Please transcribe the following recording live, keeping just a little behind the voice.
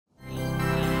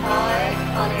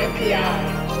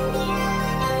NPI.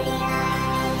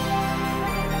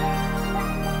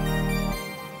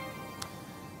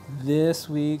 This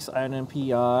week's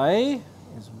INPI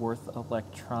is Worth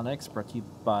Electronics, brought to you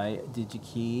by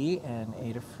DigiKey and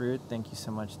Adafruit. Thank you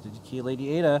so much, DigiKey.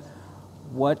 Lady Ada,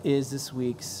 what is this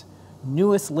week's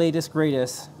newest, latest,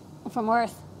 greatest? From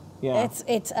Worth. Yeah.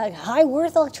 It's a high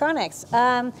Worth Electronics.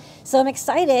 So I'm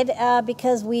excited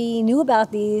because we knew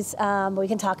about these, but we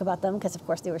can talk about them because of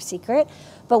course they were secret.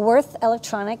 But Worth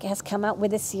Electronic has come out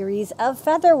with a series of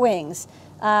feather wings.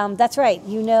 That's right,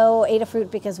 you know Adafruit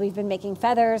because we've been making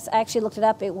feathers. I actually looked it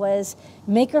up. It was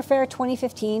Maker Faire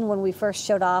 2015 when we first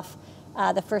showed off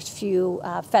the first few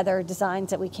feather designs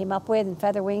that we came up with. And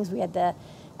feather wings, we had the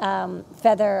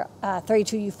Feather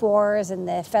 32U4s and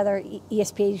the Feather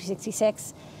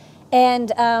ESP-66.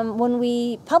 And when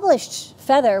we published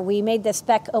Feather, we made the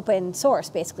spec open source,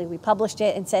 basically. We published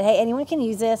it and said, hey, anyone can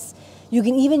use this. You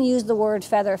can even use the word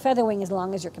feather, featherwing, as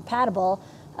long as you're compatible.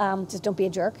 Just don't be a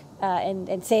jerk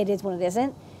and say it is when it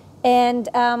isn't. And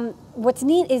what's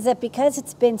neat is that because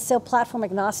it's been so platform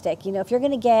agnostic, you know, if you're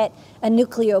going to get a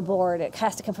Nucleo board, it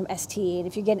has to come from ST. And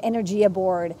if you get an Energia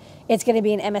board, it's going to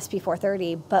be an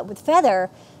MSP430. But with Feather,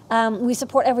 we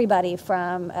support everybody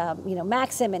from, you know,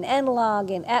 Maxim and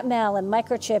Analog and Atmel and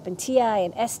Microchip and TI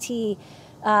and ST, you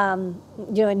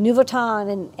know, and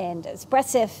Nuvoton and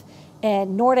Espressif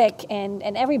and Nordic and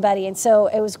everybody. And so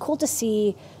it was cool to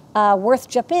see Worth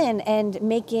jump in and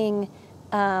making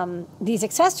these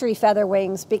accessory feather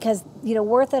wings because, you know,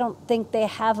 Worth, I don't think they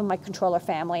have a microcontroller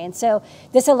family. And so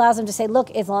this allows them to say,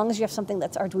 look, as long as you have something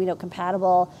that's Arduino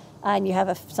compatible and you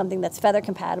have something that's feather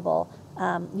compatible,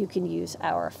 you can use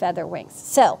our feather wings.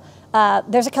 So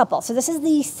there's a couple. So this is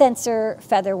the sensor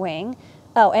feather wing.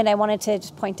 Oh, and I wanted to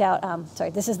just point out, sorry,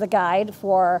 this is the guide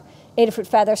for Adafruit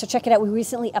Feather. So check it out. We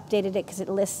recently updated it because it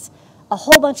lists a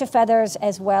whole bunch of feathers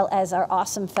as well as our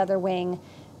awesome feather wing.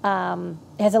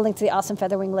 It has a link to the awesome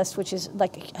feather wing list, which is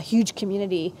like a huge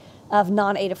community of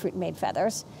non-Adafruit made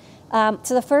feathers.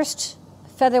 So the first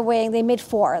feather wing, they made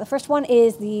 4. The first one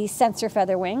is the sensor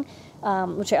feather wing,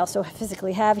 which I also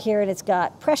physically have here. And it's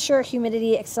got pressure,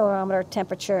 humidity, accelerometer,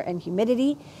 temperature, and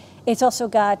humidity. It's also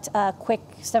got quick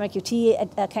stomach UT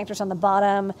connectors on the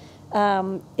bottom.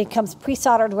 It comes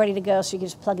pre-soldered, ready to go, so you can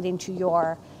just plug it into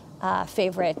your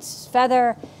favorite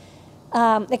feather.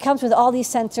 It comes with all these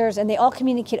sensors, and they all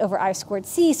communicate over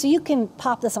I2C, so you can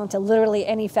pop this onto literally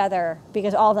any feather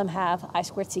because all of them have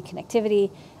I2C connectivity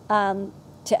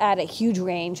to add a huge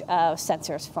range of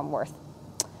sensors from Worth.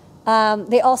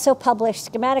 They also publish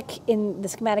schematic in the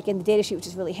datasheet, which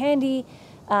is really handy,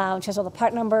 which has all the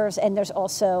part numbers, and there's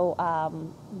also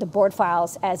the board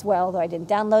files as well, though I didn't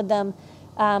download them.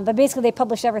 But basically, they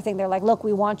publish everything. They're like, look,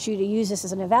 we want you to use this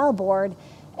as an eval board,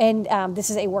 and this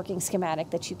is a working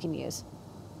schematic that you can use.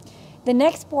 The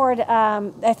next board,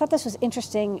 I thought this was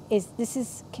interesting, is this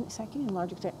is, sorry, can you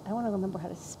enlarge it? I want to remember how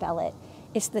to spell it.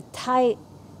 It's the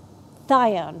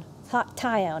Thion.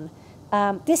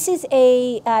 This is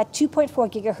a 2.4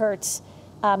 gigahertz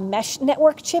mesh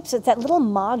network chip, so it's that little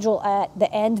module at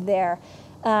the end there.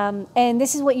 And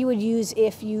this is what you would use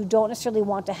if you don't necessarily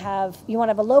want to have, you want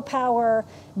to have a low power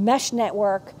mesh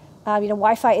network. You know,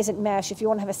 Wi-Fi isn't mesh. If you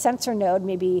want to have a sensor node,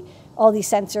 maybe all these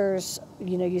sensors,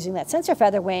 you know, using that sensor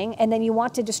feather wing, and then you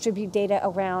want to distribute data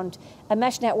around a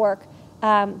mesh network,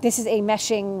 this is a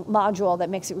meshing module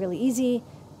that makes it really easy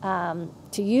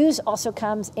to use. Also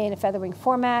comes in a featherwing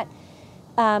format.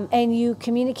 And you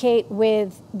communicate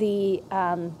with the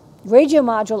radio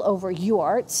module over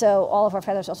UART. So all of our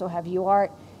feathers also have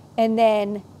UART. And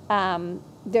then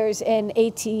there's an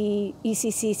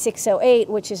AT-ECC 608,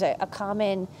 which is a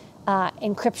common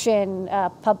encryption,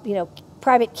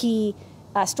 private key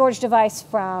storage device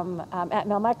from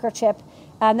Atmel Microchip.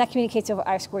 That communicates over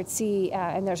I2C,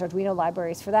 and there's Arduino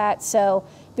libraries for that. So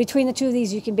between the two of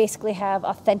these, you can basically have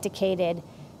authenticated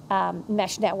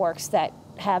mesh networks that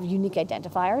have unique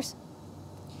identifiers.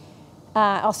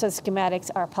 Also, the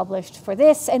schematics are published for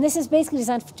this, and this is basically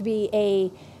designed to be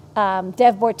a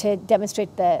dev board to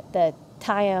demonstrate the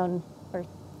Thion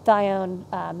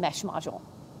mesh module.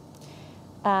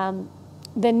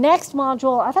 The next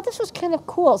module, I thought this was kind of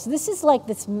cool. So this is like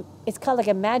this, it's called like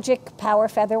a Magic Power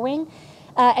Feather Wing,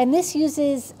 and this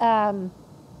uses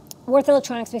Worth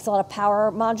Electronics makes a lot of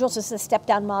power modules. This is a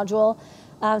step-down module.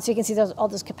 So you can see all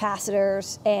those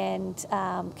capacitors and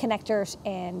connectors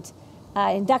and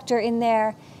inductor in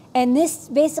there. And this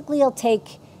basically will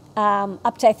take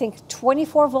up to, I think,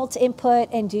 24 volts input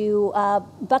and do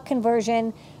buck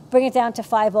conversion, bring it down to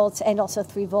 5 volts and also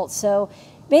 3 volts. So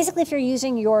basically, if you're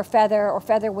using your feather or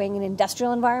feather wing in an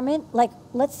industrial environment, like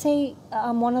let's say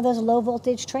one of those low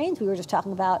voltage trains we were just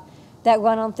talking about that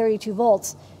run on 32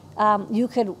 volts, you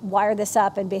could wire this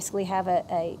up and basically have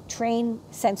a train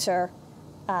sensor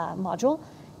module,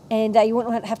 and you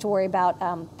wouldn't have to worry about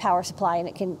power supply, and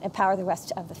it can empower the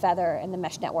rest of the feather and the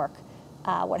mesh network,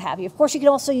 what have you. Of course, you can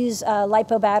also use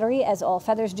LiPo battery, as all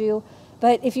feathers do,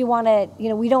 but if you want to,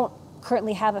 we don't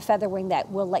currently have a feather wing that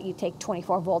will let you take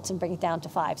 24 volts and bring it down to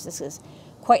 5, so this is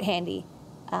quite handy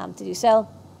to do so.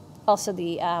 Also,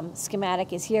 the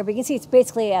schematic is here, but you can see it's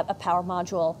basically a power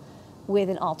module with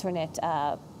an alternate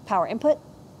power input.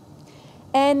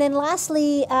 And then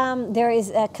lastly, there is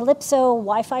a Calypso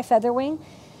Wi-Fi feather wing.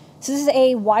 So this is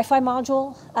a Wi-Fi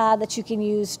module that you can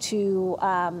use to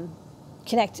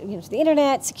connect to the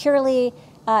internet securely.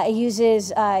 It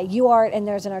uses UART, and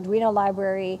there's an Arduino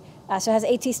library. So it has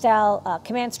AT-style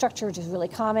command structure, which is really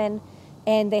common.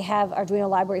 And they have Arduino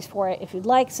libraries for it if you'd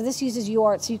like. So this uses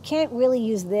UART. So you can't really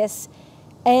use this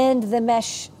and the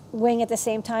mesh wing at the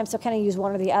same time. So kind of use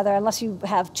one or the other, unless you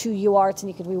have 2 UARTs and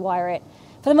you could rewire it.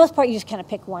 For the most part, you just kind of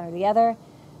pick one or the other.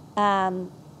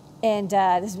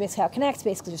 This is basically how it connects.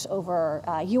 Basically, just over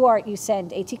UART, you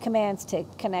send AT commands to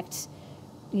connect,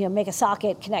 make a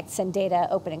socket, connect, send data,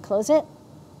 open and close it.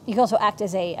 You can also act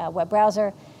as a web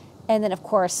browser. And then, of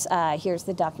course, here's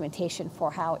the documentation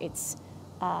for how it's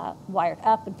wired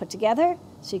up and put together.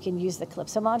 So you can use the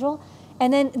Calypso module.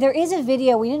 And then there is a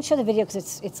video. We didn't show the video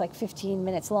because it's like 15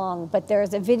 minutes long, but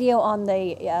there's a video on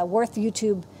the Würth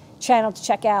YouTube channel to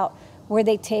check out, where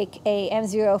they take a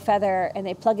M0 feather and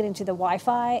they plug it into the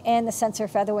Wi-Fi and the sensor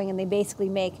feather wing, and they basically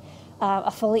make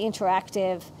a fully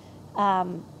interactive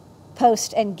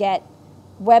post and get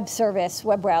web service,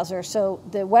 web browser. So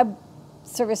the web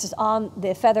service is on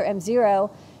the Feather M0,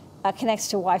 connects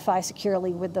to Wi-Fi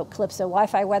securely with the Calypso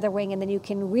Wi-Fi weather wing, and then you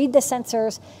can read the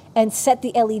sensors and set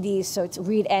the LEDs so it's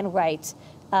read and write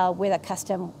with a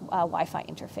custom Wi-Fi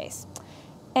interface.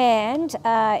 And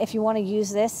if you want to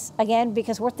use this, again,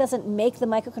 because Würth doesn't make the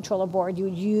microcontroller board, you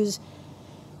would use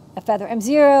a Feather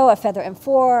M0, a Feather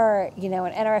M4, an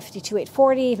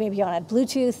nRF52840, maybe you want to add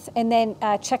Bluetooth, and then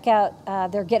check out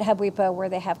their GitHub repo where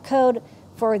they have code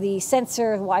for the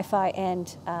sensor, Wi-Fi,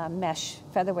 and mesh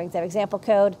feather wings. They have example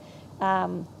code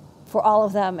for all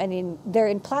of them, and they're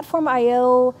in Platform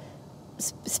IO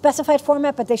specified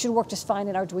format, but they should work just fine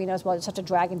in Arduino as well. You just have to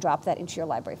drag and drop that into your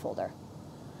library folder.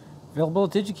 Available at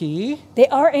DigiKey. They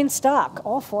are in stock,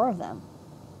 all 4 of them,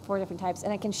 4 different types,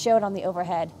 and I can show it on the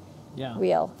overhead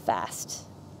real fast.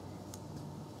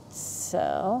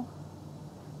 So,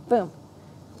 boom.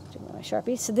 My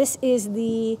Sharpie. So this is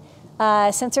the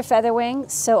sensor feather wing.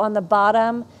 So on the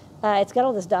bottom, it's got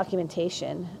all this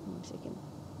documentation. So you can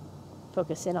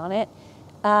focus in on it.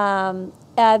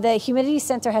 The humidity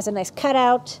sensor has a nice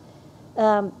cutout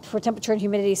for temperature and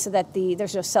humidity, so that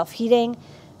there's no self-heating.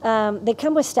 They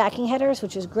come with stacking headers,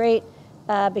 which is great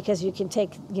because you can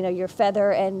take your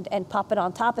feather and pop it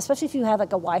on top, especially if you have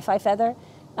like a Wi-Fi feather.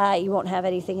 You won't have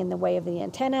anything in the way of the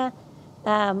antenna.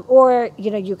 Or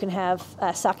you can have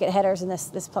socket headers, and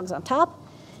this plugs on top.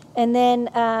 And then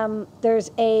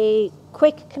there's a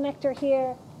quick connector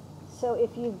here. So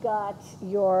if you've got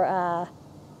your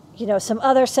some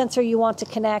other sensor you want to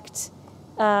connect,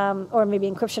 or maybe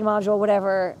encryption module,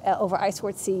 whatever, over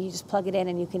I2C, you just plug it in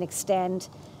and you can extend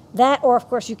that. Or of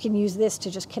course you can use this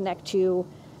to just connect to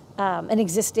an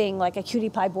existing, like a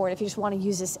QT Py board, if you just want to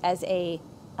use this as a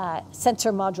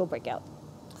sensor module breakout.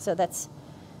 So that's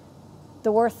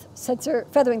the Würth sensor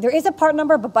feathering. There is a part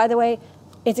number, but by the way,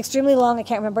 it's extremely long. I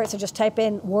can't remember it, so just type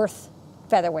in Würth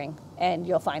featherwing and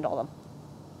you'll find all of them.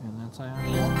 And that's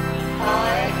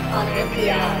Eye on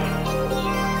MPI.